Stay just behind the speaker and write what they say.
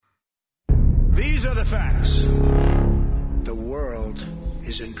These are the facts. The world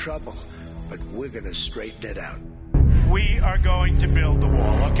is in trouble, but we're going to straighten it out. We are going to build the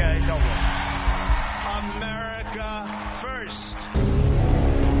wall, okay? Don't worry. America first.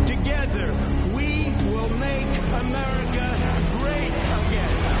 Together, we will make America great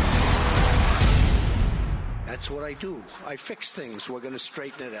again. That's what I do. I fix things. We're going to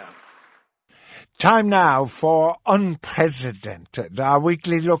straighten it out. Time now for Unprecedented, our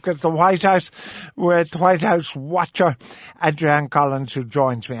weekly look at the White House with White House watcher Adrian Collins, who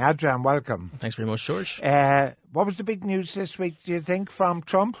joins me. Adrian, welcome. Thanks very much, George. What was the big news this week, do you think, from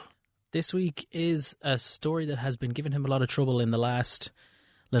Trump? This week is a story that has been giving him a lot of trouble in the last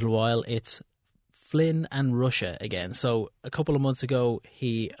little while. It's Flynn and Russia again. So a couple of months ago,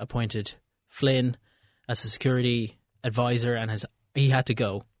 he appointed Flynn as a security advisor, and he had to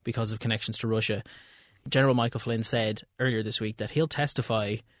go because of connections to Russia. General Michael Flynn said earlier this week that he'll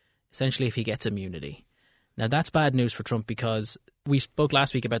testify essentially if he gets immunity. Now, that's bad news for Trump because we spoke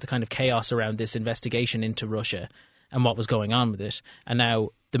last week about the kind of chaos around this investigation into Russia and what was going on with it. And now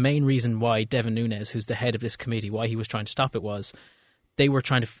the main reason why Devin Nunes, who's the head of this committee, why he was trying to stop it was they were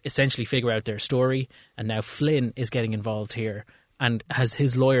trying to essentially figure out their story. And now Flynn is getting involved here. And as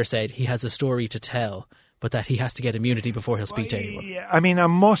his lawyer said, he has a story to tell, but that he has to get immunity before he'll speak to anyone. I mean, I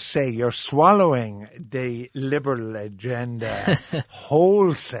must say, you're swallowing the liberal agenda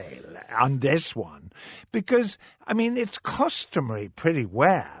wholesale on this one because, I mean, it's customary pretty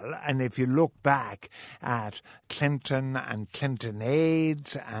well. And if you look back at Clinton and Clinton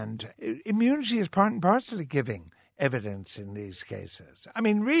aides, and immunity is part and parcel of giving evidence in these cases. I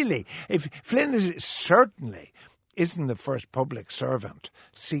mean, really, if Flynn is certainly isn't the first public servant.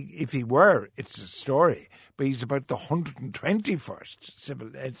 See, if he were, it's a story. But he's about the 121st civil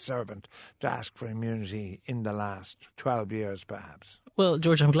servant to ask for immunity in the last 12 years, perhaps. Well,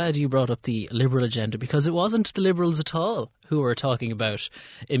 George, I'm glad you brought up the Liberal agenda because it wasn't the Liberals at all who were talking about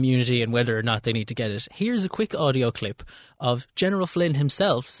immunity and whether or not they need to get it. Here's a quick audio clip of General Flynn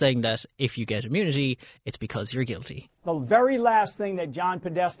himself saying that if you get immunity, it's because you're guilty. The very last thing that John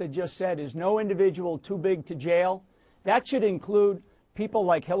Podesta just said is no individual too big to jail. That should include people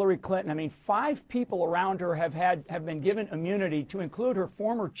like Hillary Clinton. I mean, 5 people around her have been given immunity, to include her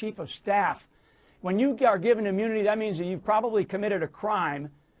former chief of staff. When you are given immunity, that means that you've probably committed a crime.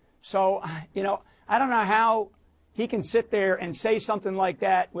 So, you know, I don't know how he can sit there and say something like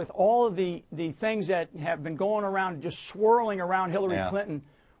that with all of the things that have been going around, just swirling around Hillary Clinton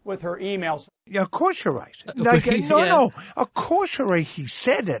with her emails. Yeah, of course you're right. No, of course you're right. He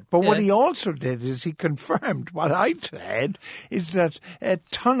said it. But what he also did is he confirmed what I said, is that a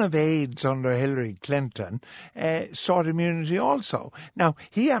ton of aides under Hillary Clinton sought immunity also. Now,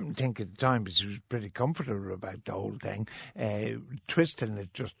 he happened to think at the time, because he was pretty comfortable about the whole thing, twisting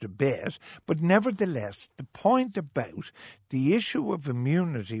it just a bit. But nevertheless, the point about the issue of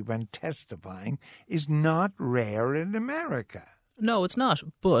immunity when testifying is not rare in America. No, it's not.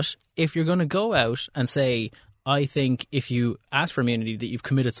 But if you're going to go out and say, I think if you ask for immunity that you've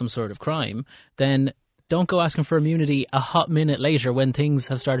committed some sort of crime, then don't go asking for immunity a hot minute later when things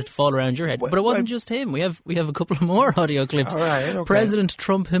have started to fall around your head. But it wasn't just him. We have a couple of more audio clips. All right, okay. President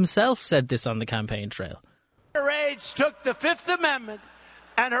Trump himself said this on the campaign trail. Her aides took the Fifth Amendment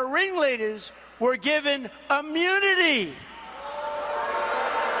and her ringleaders were given immunity.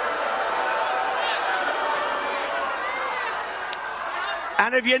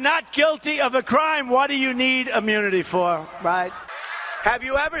 And if you're not guilty of a crime, what do you need immunity for, right? Have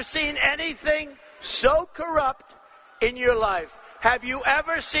you ever seen anything so corrupt in your life? Have you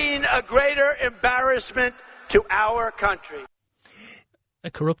ever seen a greater embarrassment to our country?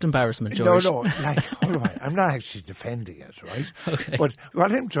 A corrupt embarrassment, George. No, hold on. I'm not actually defending it, right? Okay. But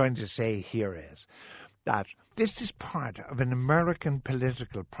what I'm trying to say here is that this is part of an American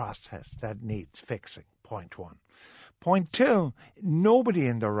political process that needs fixing, point one. Point two, nobody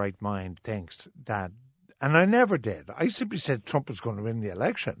in their right mind thinks that, and I never did. I simply said Trump was going to win the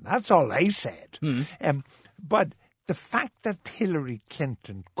election. That's all I said. But the fact that Hillary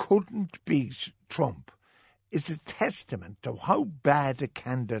Clinton couldn't beat Trump is a testament to how bad a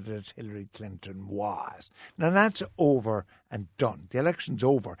candidate Hillary Clinton was. Now, that's over and done. The election's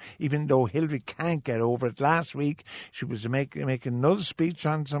over, even though Hillary can't get over it. Last week, she was making another speech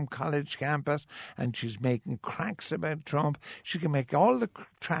on some college campus, and she's making cracks about Trump. She can make all the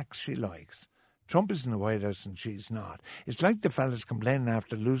tracks she likes. Trump is in the White House and she's not. It's like the fellas complaining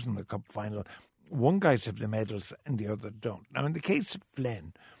after losing the cup final. One guy's have the medals and the other don't. Now, in the case of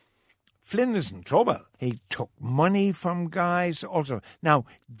Flynn is in trouble. He took money from guys also. Now,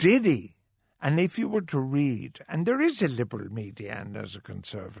 did he And if you were to read, and there is a liberal media and there's a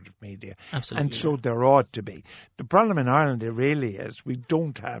conservative media, Absolutely, and so there ought to be. The problem in Ireland, it really is, we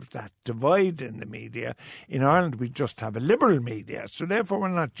don't have that divide in the media. In Ireland, we just have a liberal media, so therefore we're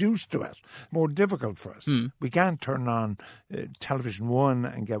not used to it. More difficult for us. We can't turn on Television 1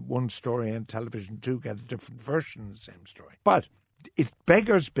 and get one story, and Television 2 get a different version of the same story. But it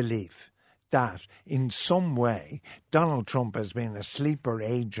beggars belief that in some way Donald Trump has been a sleeper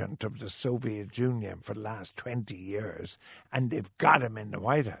agent of the Soviet Union for the last 20 years and they've got him in the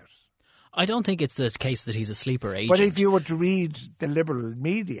White House. I don't think it's the case that he's a sleeper agent. But if you were to read the liberal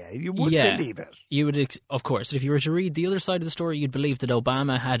media, you would believe it. You would, of course. If you were to read the other side of the story, you'd believe that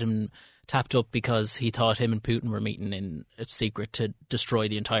Obama had him tapped up because he thought him and Putin were meeting in a secret to destroy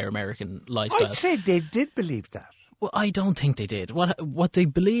the entire American lifestyle. I'd say they did believe that. Well, I don't think they did. What they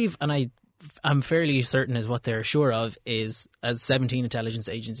believe, and I'm fairly certain is what they're sure of, is, as 17 intelligence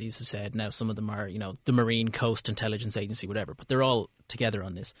agencies have said, now some of them are, the Marine Coast Intelligence Agency, whatever, but they're all together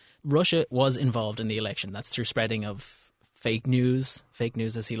on this. Russia was involved in the election. That's through spreading of fake news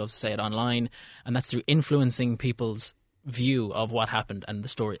as he loves to say it, online, and that's through influencing people's view of what happened and the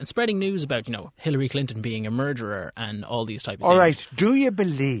story, and spreading news about, Hillary Clinton being a murderer and all these type of things. All right, do you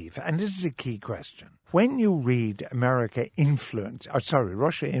believe, and this is a key question, when you read Russia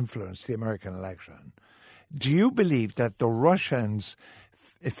influenced the American election, do you believe that the Russians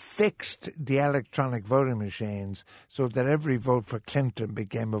fixed the electronic voting machines so that every vote for Clinton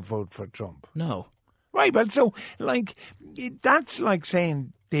became a vote for Trump? No. Right, well, so, that's like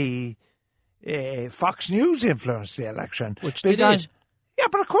saying the Fox News influenced the election. Which they did. Yeah,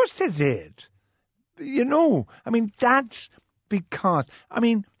 but of course they did. That's because,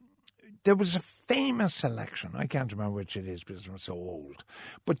 there was a famous election. I can't remember which it is because I'm so old.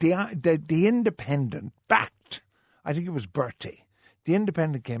 But the Independent backed, I think it was Bertie. The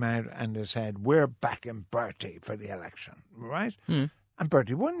Independent came out and they said, we're backing Bertie for the election, right? And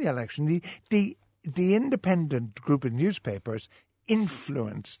Bertie won the election. The Independent group of newspapers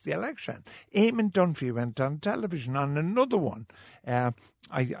influenced the election. Eamon Dunphy went on television on another one.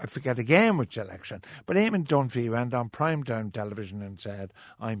 I forget again which election, but Eamon Dunphy went on primetime television and said,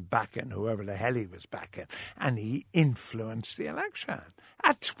 I'm backing whoever the hell he was backing. And he influenced the election.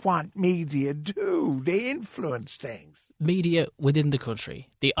 That's what media do. They influence things. Media within the country.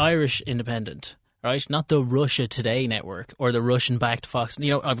 The Irish Independent, right? Not the Russia Today network or the Russian-backed Fox.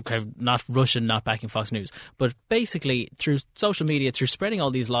 Not Russian, not backing Fox News, but basically through social media, through spreading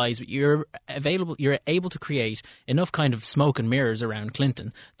all these lies, you're able to create enough kind of smoke and mirrors around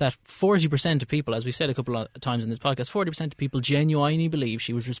Clinton that 40% of people, as we've said a couple of times in this podcast, 40% of people genuinely believe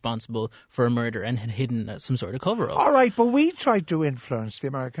she was responsible for a murder and had hidden some sort of cover-up. All right, but we tried to influence the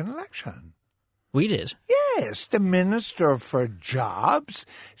American election. We did? Yes, the Minister for Jobs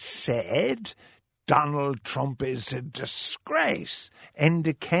said Donald Trump is a disgrace.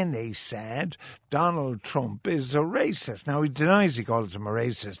 Enda Kenny said Donald Trump is a racist. Now, he denies he calls him a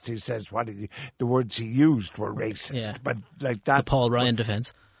racist. He says the words he used were racist. Yeah. But like that, the Paul Ryan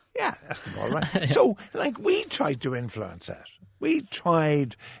defence. Yeah, that's the Paul Ryan. So, we tried to influence that.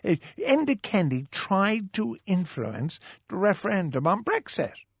 Enda Kenny tried to influence the referendum on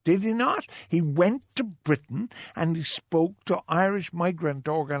Brexit. Did he not? He went to Britain and he spoke to Irish migrant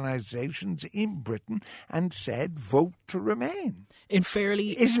organisations in Britain and said, vote to remain.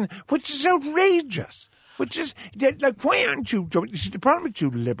 Which is outrageous. Which is, why aren't you, see, the problem with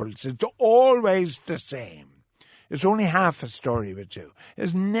you liberals, it's always the same. It's only half a story with you.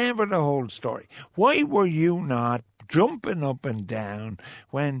 It's never the whole story. Why were you not jumping up and down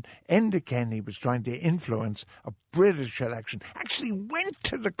when Enda Kenny was trying to influence a British election, actually went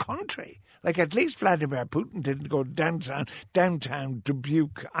to the country? At least Vladimir Putin didn't go downtown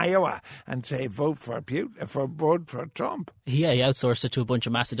Dubuque, Iowa, and say vote for Trump. Yeah, he outsourced it to a bunch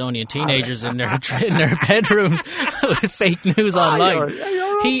of Macedonian teenagers in their bedrooms with fake news online.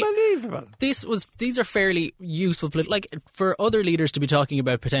 You're unbelievable. These are fairly useful. For other leaders to be talking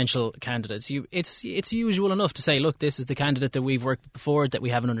about potential candidates, it's usual enough to say, look, this is the candidate that we've worked with before, that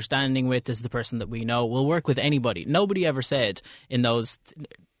we have an understanding with. This is the person that we know. We'll work with anybody. Nobody ever said in those.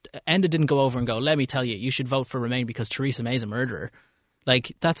 Enda didn't go over and go, let me tell you, you should vote for Remain because Theresa May's a murderer.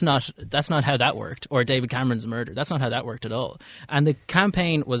 That's not how that worked. Or David Cameron's a murderer. That's not how that worked at all. And the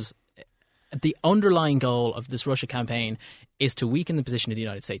campaign was, the underlying goal of this Russia campaign is to weaken the position of the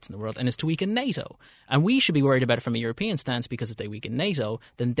United States in the world and is to weaken NATO. And we should be worried about it from a European stance, because if they weaken NATO,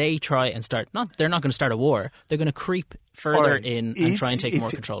 then they try and they're not going to start a war. They're going to creep further in and try and take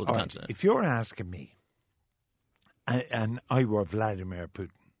more control of the continent. If you're asking me, and I were Vladimir Putin,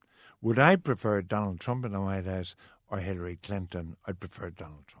 would I prefer Donald Trump in the White House or Hillary Clinton? I'd prefer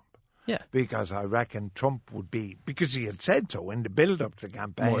Donald Trump. Yeah. Because I reckon Trump would be, because he had said so in the build-up to the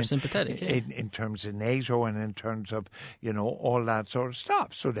campaign. More sympathetic, in terms of NATO and in terms of, all that sort of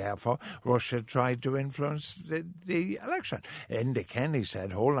stuff. So therefore, Russia tried to influence the election. Enda Kenny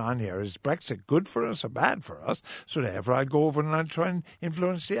said, hold on here, is Brexit good for us or bad for us? So therefore, I'll go over and I'll try and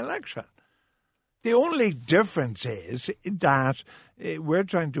influence the election. The only difference is that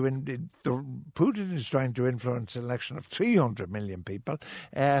Putin is trying to influence the election of 300 million people.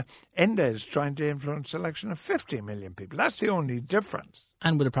 Enda is trying to influence the election of 50 million people. That's the only difference.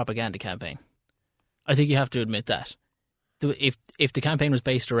 And with a propaganda campaign. I think you have to admit that. If the campaign was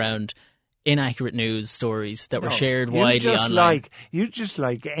based around inaccurate news stories that were shared widely online. You just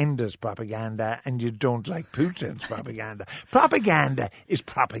like Enda's propaganda and you don't like Putin's propaganda. Propaganda is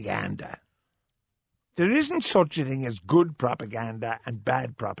propaganda. There isn't such a thing as good propaganda and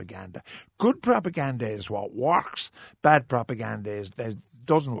bad propaganda. Good propaganda is what works. Bad propaganda is that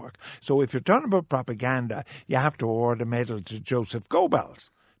doesn't work. So if you're talking about propaganda, you have to award a medal to Joseph Goebbels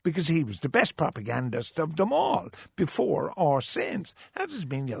because he was the best propagandist of them all, before or since. That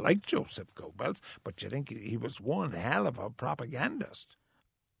doesn't mean you like Joseph Goebbels, but you think he was one hell of a propagandist.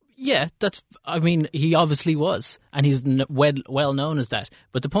 Yeah, he obviously was, and he's well known as that.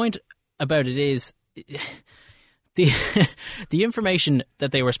 But the point about it is, the information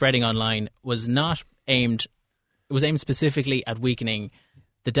that they were spreading online was aimed specifically at weakening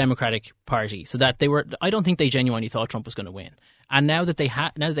the Democratic Party, so that I don't think they genuinely thought Trump was going to win. And now that they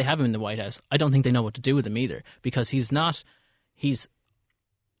have him in the White House, I don't think they know what to do with him either, because he's not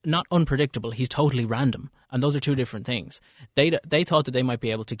unpredictable. He's totally random, and those are two different things. They thought that they might be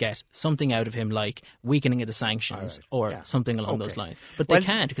able to get something out of him, like weakening of the sanctions something along those lines. But they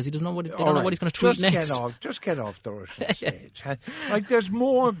can't, because he doesn't know what he's going to tweet next. Just get off the Russian stage. Like, there's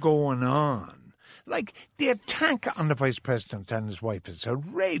more going on. Like, the attack on the Vice President and his wife is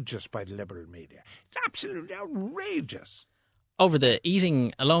outrageous by the liberal media. It's absolutely outrageous. Over the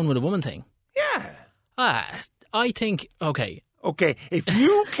eating alone with a woman thing? Yeah. I think, okay, if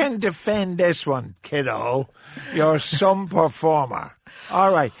you can defend this one, kiddo, you're some performer.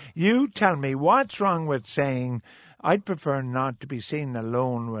 All right, you tell me what's wrong with saying, I'd prefer not to be seen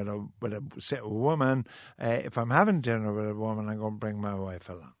alone with a woman. If I'm having dinner with a woman, I'm going to bring my wife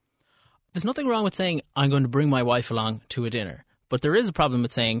along. There's nothing wrong with saying, I'm going to bring my wife along to a dinner. But there is a problem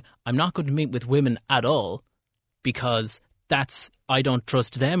with saying, I'm not going to meet with women at all, because I don't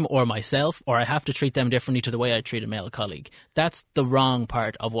trust them or myself, or I have to treat them differently to the way I treat a male colleague. That's the wrong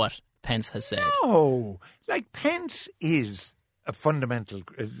part of what Pence has said. No, like, Pence is a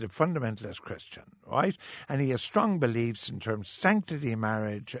fundamentalist Christian, right? And he has strong beliefs in terms of sanctity of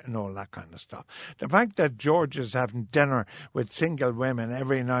marriage and all that kind of stuff. The fact that George is having dinner with single women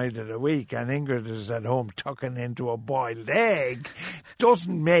every night of the week and Ingrid is at home tucking into a boiled egg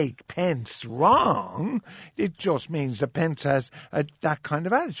doesn't make Pence wrong. It just means that Pence has that kind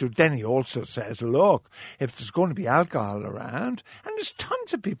of attitude. Then he also says, look, if there's going to be alcohol around, and there's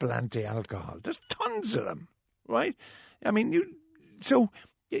tons of people anti-alcohol, there's tons of them, right? I mean, so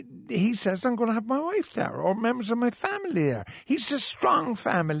he says, I'm going to have my wife there or members of my family there. He's a strong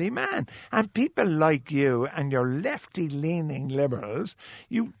family man. And people like you and your lefty-leaning liberals,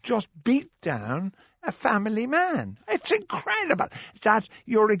 you just beat down a family man. It's incredible that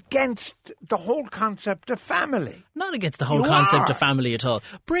you're against the whole concept of family. Not against the whole concept of family at all.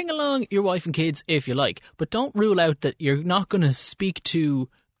 Bring along your wife and kids if you like, but don't rule out that you're not going to speak to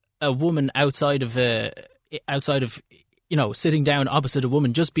a woman outside of sitting down opposite a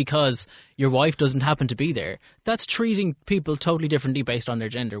woman just because your wife doesn't happen to be there. That's treating people totally differently based on their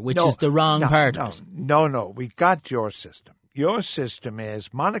gender, which is the wrong part of it. No, we got your system. Your system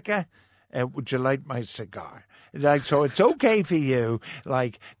is, Monica, would you light my cigar? Like, so it's okay for you,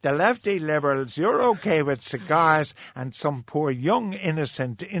 like the lefty liberals, you're okay with cigars and some poor young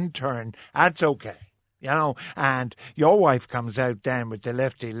innocent intern, that's okay. And your wife comes out then with the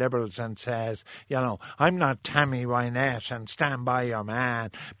lefty liberals and says, I'm not Tammy Wynette and stand by your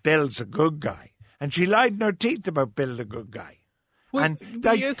man. Bill's a good guy. And she lied in her teeth about Bill the good guy. Well, and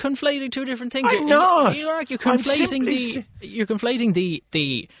you're conflating two different things. I'm not. You're conflating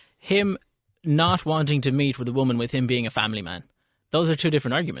the him not wanting to meet with a woman with him being a family man. Those are two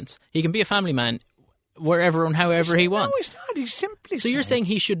different arguments. He can be a family man wherever and however he wants. No, he's not. He's simply So you're saying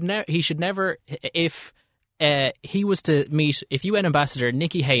he should never, if he was to meet, if UN Ambassador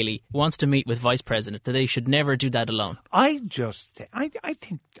Nikki Haley wants to meet with Vice President, that they should never do that alone. I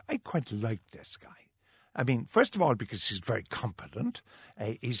think I quite like this guy. I mean, first of all, because he's very competent.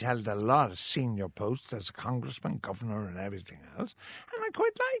 He's held a lot of senior posts as a congressman, governor and everything else. And I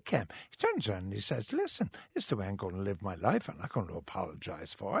quite like him. He turns around and he says, listen, this is the way I'm going to live my life. I'm not going to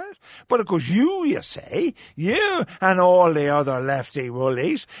apologise for it. But of course you say, you and all the other lefty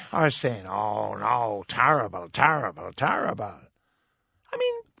woolies are saying, oh no, terrible, terrible, terrible. I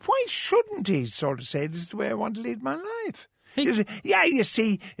mean, why shouldn't he sort of say, this is the way I want to lead my life? You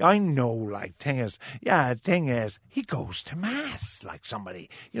see, I know, thing is, he goes to mass like somebody.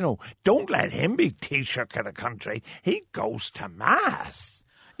 Don't let him be Taoiseach of the country. He goes to mass.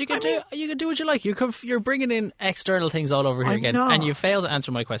 You can do what you like. You're bringing in external things all over here again, and you fail to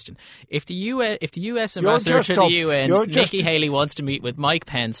answer my question. If the US ambassador to the UN, Nikki Haley, wants to meet with Mike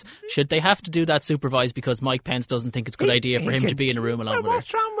Pence, should they have to do that supervised because Mike Pence doesn't think it's a good idea for him to be in a room alone with her?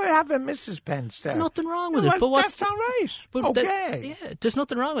 What's wrong with having Mrs. Pence there? Nothing wrong with it. But that's all right. Okay. There's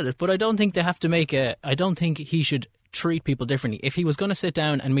nothing wrong with it. But I don't think they have to make I don't think he should treat people differently. If he was going to sit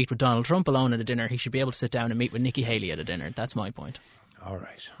down and meet with Donald Trump alone at a dinner, he should be able to sit down and meet with Nikki Haley at a dinner. That's my point. All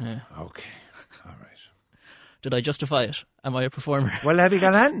right. Yeah. Okay. All right. Did I justify it? Am I a performer? Well, have you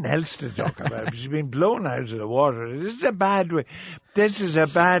got anything else to talk about? She's been blown out of the water. This is a bad week. This is a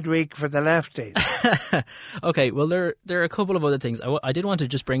bad week for the lefties. Okay, well, there are a couple of other things. I did want to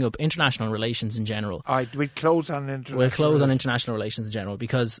just bring up international relations in general. All right, we'll close on international relations in general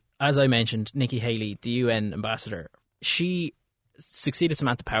because, as I mentioned, Nikki Haley, the UN ambassador, she succeeded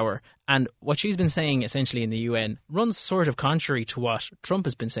Samantha Power, and what she's been saying essentially in the UN runs sort of contrary to what Trump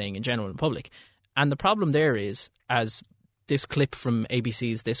has been saying in general in public. And the problem there is, as this clip from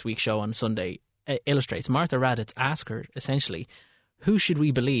ABC's This Week show on Sunday illustrates, Martha Raddatz asked her essentially, who should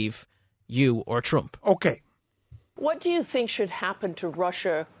we believe, you or Trump? Okay. What do you think should happen to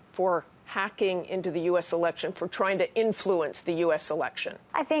Russia for hacking into the U.S. election, for trying to influence the U.S. election?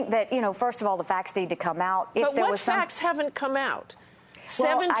 I think that, first of all, the facts need to come out. But what facts haven't come out?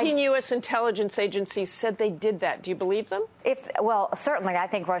 17 U.S. intelligence agencies said they did that. Do you believe them? Certainly, I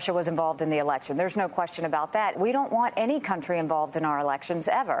think Russia was involved in the election. There's no question about that. We don't want any country involved in our elections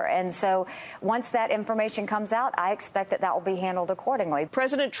ever. And so once that information comes out, I expect that will be handled accordingly.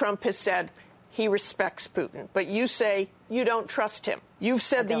 President Trump has said he respects Putin, but you say you don't trust him. You've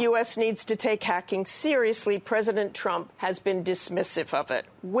said the U.S. needs to take hacking seriously. President Trump has been dismissive of it.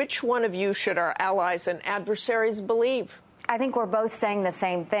 Which one of you should our allies and adversaries believe? I think we're both saying the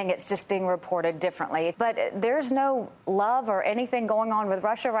same thing. It's just being reported differently. But there's no love or anything going on with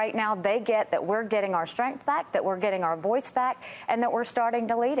Russia right now. They get that we're getting our strength back, that we're getting our voice back, and that we're starting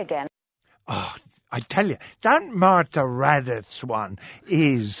to lead again. Oh, I tell you, that Martha Raddatz one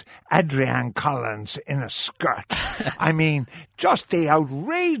is Adrian Collins in a skirt. I mean, just the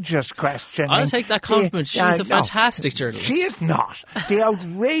outrageous questioning. I'll take that compliment. She's a fantastic journalist. She is not. The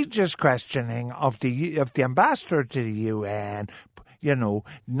outrageous questioning of the ambassador to the UN,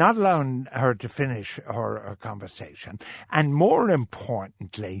 not allowing her to finish her conversation. And more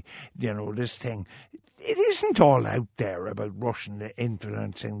importantly, this thing, it isn't all out there about Russian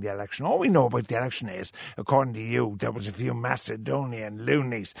influencing the election. All we know about the election is, according to you, there was a few Macedonian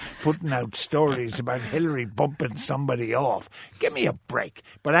loonies putting out stories about Hillary bumping somebody off. Give me a break.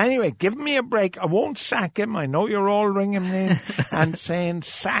 But anyway, give me a break. I won't sack him. I know you're all ringing me and saying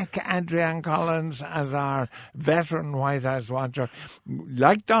sack Adrian Collins as our veteran White House watcher.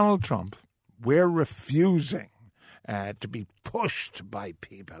 Like Donald Trump, we're refusing to be pushed by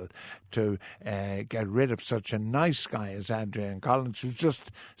people to get rid of such a nice guy as Adrian Collins, who's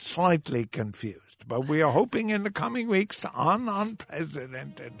just slightly confused. But we are hoping in the coming weeks on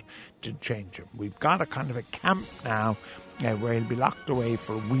Unprecedented to change him. We've got a kind of a camp now where he'll be locked away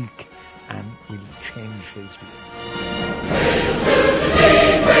for a week and we'll change his view. Hail to the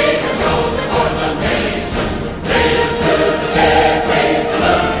sea, free and chosen for the nation.